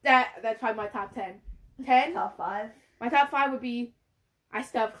that's probably my top 10. 10. Top 5. My top 5 would be. I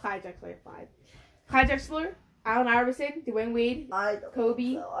still have Clyde Drexler at 5. Clyde Drexler, Allen Iverson, Dwayne Wade,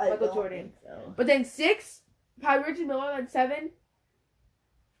 Kobe, Michael Jordan. So. But then 6, probably Reggie Miller. Then 7.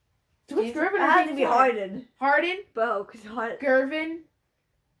 George Gervin. I had to be Harden. Harden, bro, because Harden. Gervin.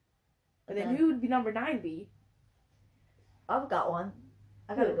 And then who would be number 9 be? I've got one.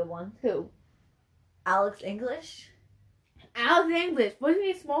 I got a good one. Who? Alex English. Alex English. Wasn't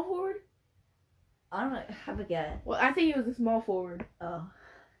he a small forward? I don't know. Have a guess. Well, I think he was a small forward. Oh,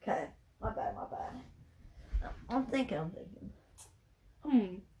 okay. My bad. I'm thinking.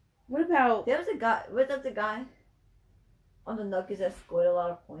 What about... There was a guy... Was that the guy on the Nuggets that scored a lot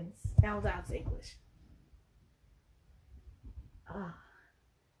of points? That was Alex English.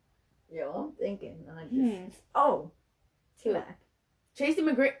 Yeah, well, I'm thinking. And I just... Oh! T-Mac. Tracy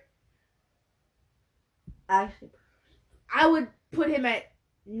McGrady. Actually... I would put him at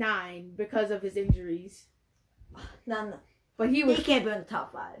 9 because of his injuries. No. But he can't be in the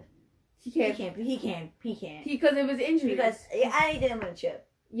top 5. He can't. Because of his injuries. Because I didn't win a chip.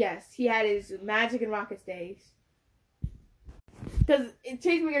 Yes, he had his Magic and Rockets days. Because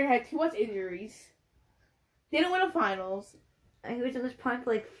Chase McGrady had too much injuries. Didn't win a finals. And he was in this prime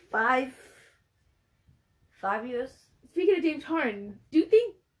for like 5 years. Speaking of James Harden, do you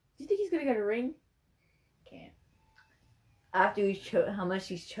think he's gonna get a ring? Can't. After how much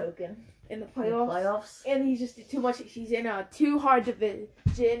he's choking in the playoffs. And he's just too much. He's in a too hard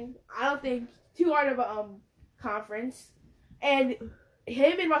division. I don't think too hard of a conference. And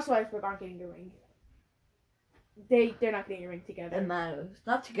him and Russell Westbrook aren't getting a ring. They're not getting a ring together. It matters.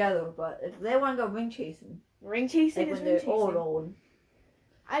 Not together, but if they want to go ring chasing. Ring chasing like is when ring they're chasing. Old.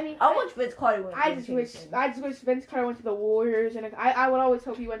 I mean, I wish Vince Carter went. I just wish Vince Carter went to the Warriors, and I would always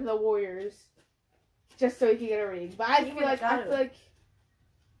hope he went to the Warriors, just so he could get a ring. But I feel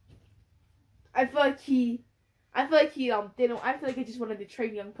like he just wanted to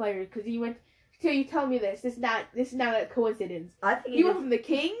trade young players because he went. So you tell me this? This is not a coincidence. I think he went from the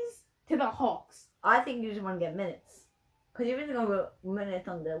Kings to the Hawks. I think you just want to get minutes, because you're just gonna go minutes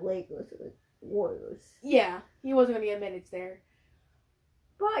on the Lakers. Warriors. Yeah, he wasn't going to get minutes there.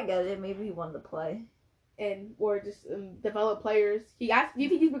 But I get it. Maybe he wanted to play. Or just develop players. Do you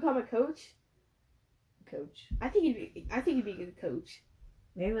think he's become a coach? Coach. I think he'd be a good coach.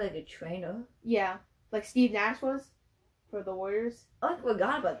 Maybe like a trainer. Yeah, like Steve Nash was for the Warriors. I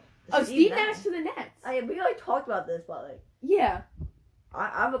forgot about. Steve Nash to the Nets. We already talked about this, but like. Yeah.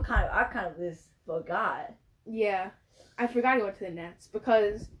 I kind of just forgot. Yeah, I forgot he went to the Nets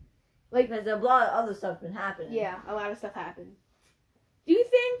because, like, there's a lot of other stuff been happening. Yeah, a lot of stuff happened. Do you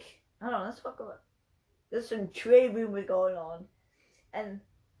think? I don't know. Let's talk about. There's some trade rumors going on, and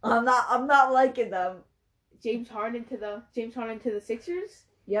I'm not liking them. James Harden to the Sixers.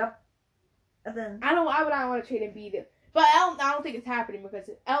 Yep. And then I would not want to trade Embiid, but I don't think it's happening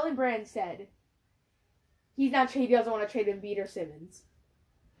because Ellen Brand said he doesn't want to trade Embiid or Simmons.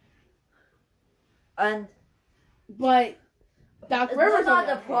 But Doc Rivers is not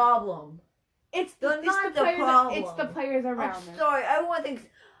the problem. It's the players. It's the players around them. Sorry, everyone thinks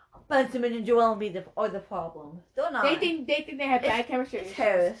Ben Simmons and Joel Embiid are the problem. They're not. They think they have bad chemistry. It's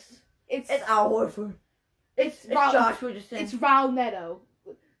Harris. It's Al Horford. It's Josh Richardson. It's Raul Neto.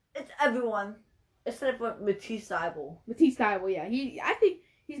 It's everyone except for Matisse Thybulle. Matisse Thybulle, yeah. I think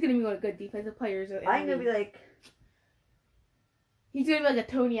he's gonna be one of the good defensive players. I'm gonna be like. He's gonna be like a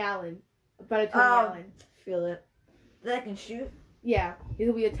Tony Allen, a better Tony Allen. Feel it. That can shoot. Yeah, he's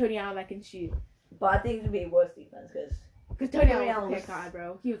gonna be a Tony Allen that can shoot. But I think it's gonna be a worse defense because Tony Allen was a clamp guy,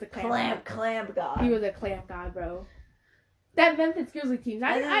 bro. He was a clamp guy. He was a clamp guy, bro. That Memphis Grizzlies team.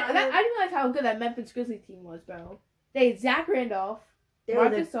 I didn't realize how good that Memphis Grizzlies team was, bro. They had Zach Randolph,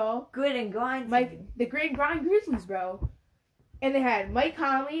 Marc Gasol, grit and grind, the grit and grind Grizzlies, bro. And they had Mike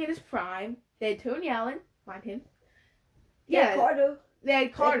Conley in his prime. They had Tony Allen, mind him. Yeah, Carter. They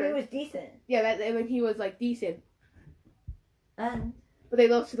had Carter. He was decent. Yeah, when he was like decent. But they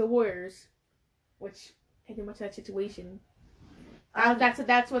lost to the Warriors, which pretty much that situation.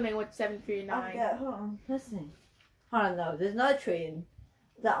 That's when they went 7-3-9. Hold on, listen. I don't know. There's another trade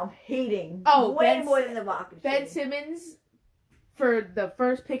that I'm hating. Oh, way more than the Rockets. Ben Simmons for the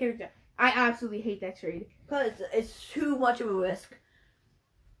first pick of the draft. I absolutely hate that trade because it's too much of a risk.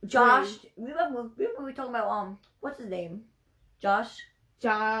 Josh, remember we were talking about what's his name? Josh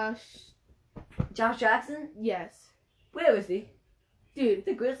Jackson? Yes. Where is he? Dude.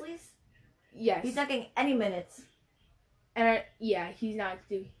 The Grizzlies? Yes. He's not getting any minutes. And he's not,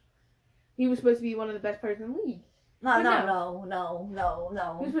 dude. He was supposed to be one of the best players in the league. No. He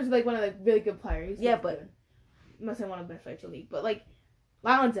was supposed to be like one of the really good players. But I'm not saying one of the best players in the league, but like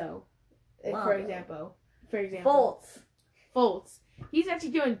Lonzo, for example. Fultz. He's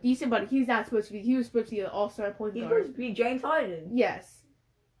actually doing decent, but he's not supposed to be. He was supposed to be an all-star point guard. He was supposed to be James Harden. Yes.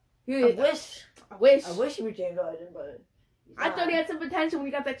 I wish he was James Harden, but I thought he had some potential when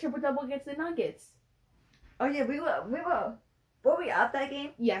he got that triple-double against the Nuggets. Oh yeah, we were. Were we at that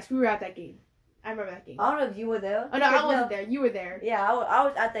game? Yes, we were at that game. I remember that game. I don't know if you were there. Oh no, I wasn't there. You were there. Yeah, I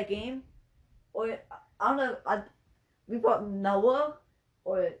was at that game. Or I don't know. We brought Noah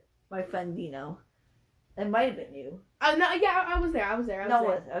or my friend Dino. It might have been you. Oh no, yeah, I was there.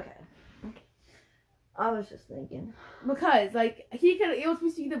 Okay. I was just thinking because like we were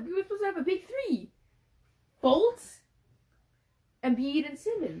supposed to have a big three, Fultz, Embiid, and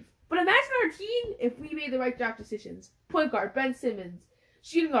Simmons. But imagine our team if we made the right draft decisions. Point guard, Ben Simmons.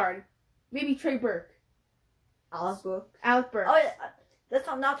 Shooting guard, maybe Trey Burke. Alec Burke. Oh yeah, let's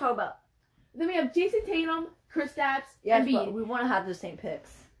not talk about. Then we have Jason Tatum, Kristaps, Embiid. But we want to have the same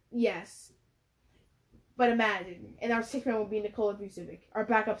picks. Yes. But imagine, and our sixth man will be Nikola Vucevic. Our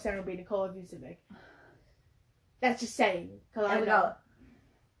backup center will be Nikola Vucevic. That's just saying. Cause I know.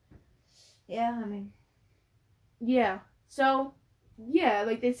 Yeah, I mean. Yeah. So, yeah,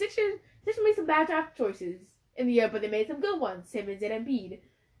 like the Sixers made some bad draft choices in the year, but they made some good ones. Simmons and Embiid.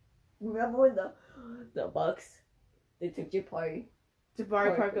 Remember when the Bucks they took Jabari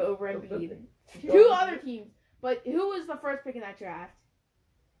Parker over Embiid. Two other teams, but who was the first pick in that draft?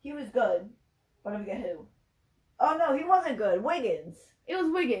 He was good. But I forget who. Oh no, he wasn't good. Wiggins. It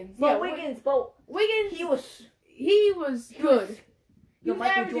was Wiggins. But yeah, Wiggins. He was good. The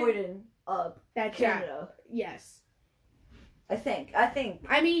Michael Jordan of that Canada. Draft. Yes. I think.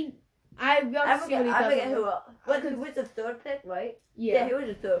 I mean, I forget who. He was the third pick, right? Yeah, he was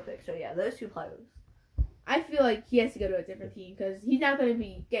the third pick. So yeah, those two players. I feel like he has to go to a different team because he's not going to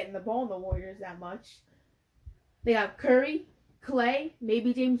be getting the ball in the Warriors that much. They have Curry, Clay,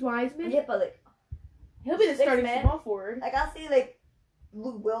 maybe James Wiseman. Yeah, but like he'll be the starting small forward. Like I see like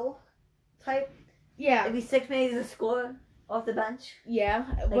Luke Will type. Yeah, maybe 6 minutes to score off the bench. Yeah,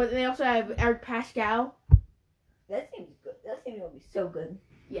 but they also have Eric Pascal. That team's good. That team will be so good.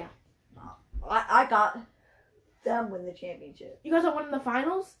 Yeah. I got them win the championship. You guys are winning the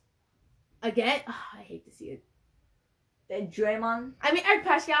finals again. Oh, I hate to see it. Then Draymond. I mean, Eric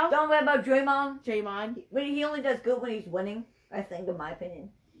Pascal. Don't worry about Draymond. Draymond. He only does good when he's winning. I think, in my opinion.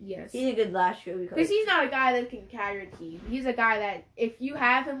 Yes. He did good last year because he's not a guy that can carry a team. He's a guy that if you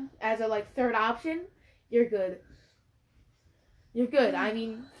have him as a third option, you're good. You're good. I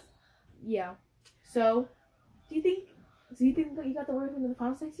mean, yeah. So, do you think you got the Warriors in the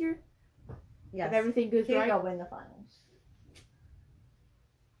finals next year? Yes. If everything goes right, he'll win the finals.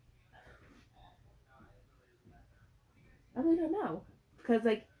 I really don't know because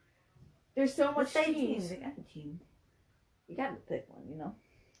there's so much teams. They got a team. You got to pick one, you know.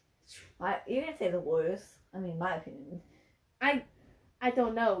 You're gonna say the Warriors. I mean, my opinion. I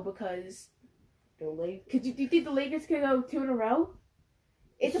don't know because the Lakers. Do you think the Lakers could go 2 in a row?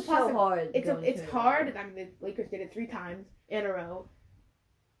 It's so hard. It's hard. I mean, the Lakers did it 3 times in a row,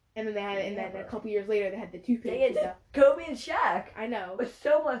 and then and then a couple years later they had the 2 picks. They had Kobe and Shaq. I know. With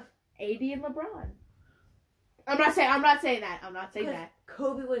so much AD and LeBron. I'm not saying that.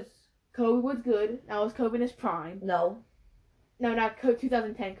 Kobe was good. That was Kobe in his prime. No, not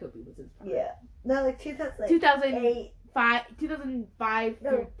 2010. Kobe was his prime. Yeah. No, 2008. 2005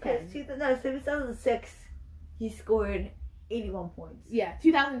 no, 10. 2006, he scored 81 points. Yeah,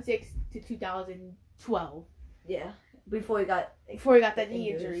 2006 to 2012. Yeah, before he got that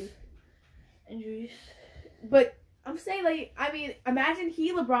knee injuries. But I'm saying, I mean, imagine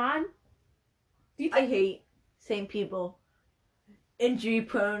LeBron. Do you think I hate same people. Injury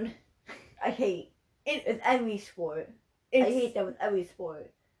prone. I hate it with every sport. I hate that with every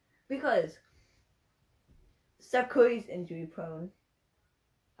sport. Because Steph Curry's injury prone.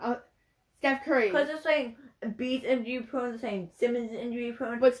 Steph Curry. Because they're saying Embiid's injury prone, they're saying Simmons is injury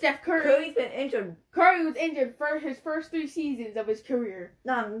prone. But Steph Curry's been injured. Curry was injured for his first 3 seasons of his career. He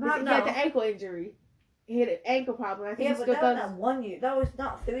had the ankle injury. He had an ankle problem. I think but that was not 1 year. That was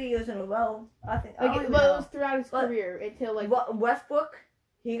not 3 years in a row. I think. It was throughout his career until Westbrook,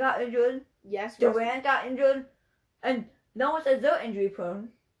 he got injured. Yes. Durant got injured, and no one says they're injury prone.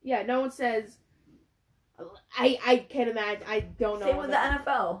 Yeah, no one says. I can't imagine. I don't know. Same with the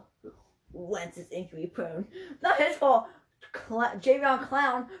NFL. Wentz is injury prone. Not his fault. Javion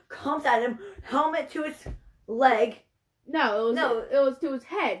Clown comes at him, helmet to his leg. No, it was to his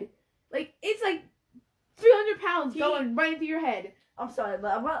head. It's 300 pounds going right into your head. I'm sorry,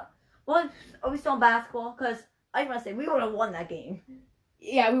 but are we still in basketball? Because I just want to say, we would have won that game.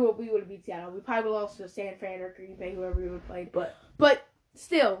 Yeah, we would have beat Seattle. We probably would have lost to San Fran or Green Bay, whoever we would have played. But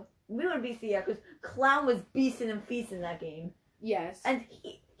still. We would have beat Seattle because Clown was beasting and feasting that game. Yes. And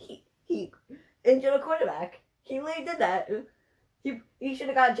he injured a quarterback. He literally did that. He should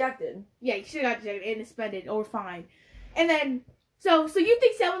have got ejected. Yeah, he should have got ejected and suspended or fined. And then, so you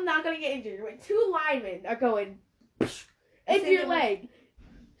think someone's not going to get injured when 2 linemen are going into your leg?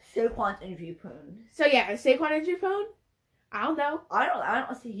 Saquon's injury prone. So yeah, is Saquon injury prone? I don't know. I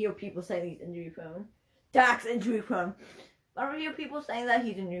don't hear people saying he's injury prone. Dak's injury prone. I don't hear people saying that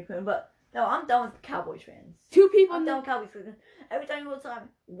he's injury prone, but no, I'm done with Cowboys fans. 2 people. I'm done with Cowboys fans. Every time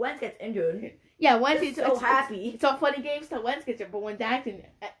Wentz gets injured. Yeah, Wentz is so happy. It's all funny games till Wentz gets injured, but when Dak's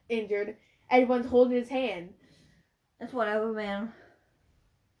injured, everyone's holding his hand. That's whatever, man.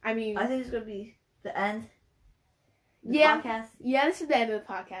 I mean, I think it's gonna be the end. Podcast. Yeah, this is the end of the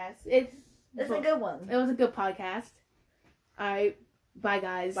podcast. It's a good one. It was a good podcast. All right, bye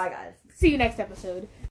guys. Bye guys. See you next episode.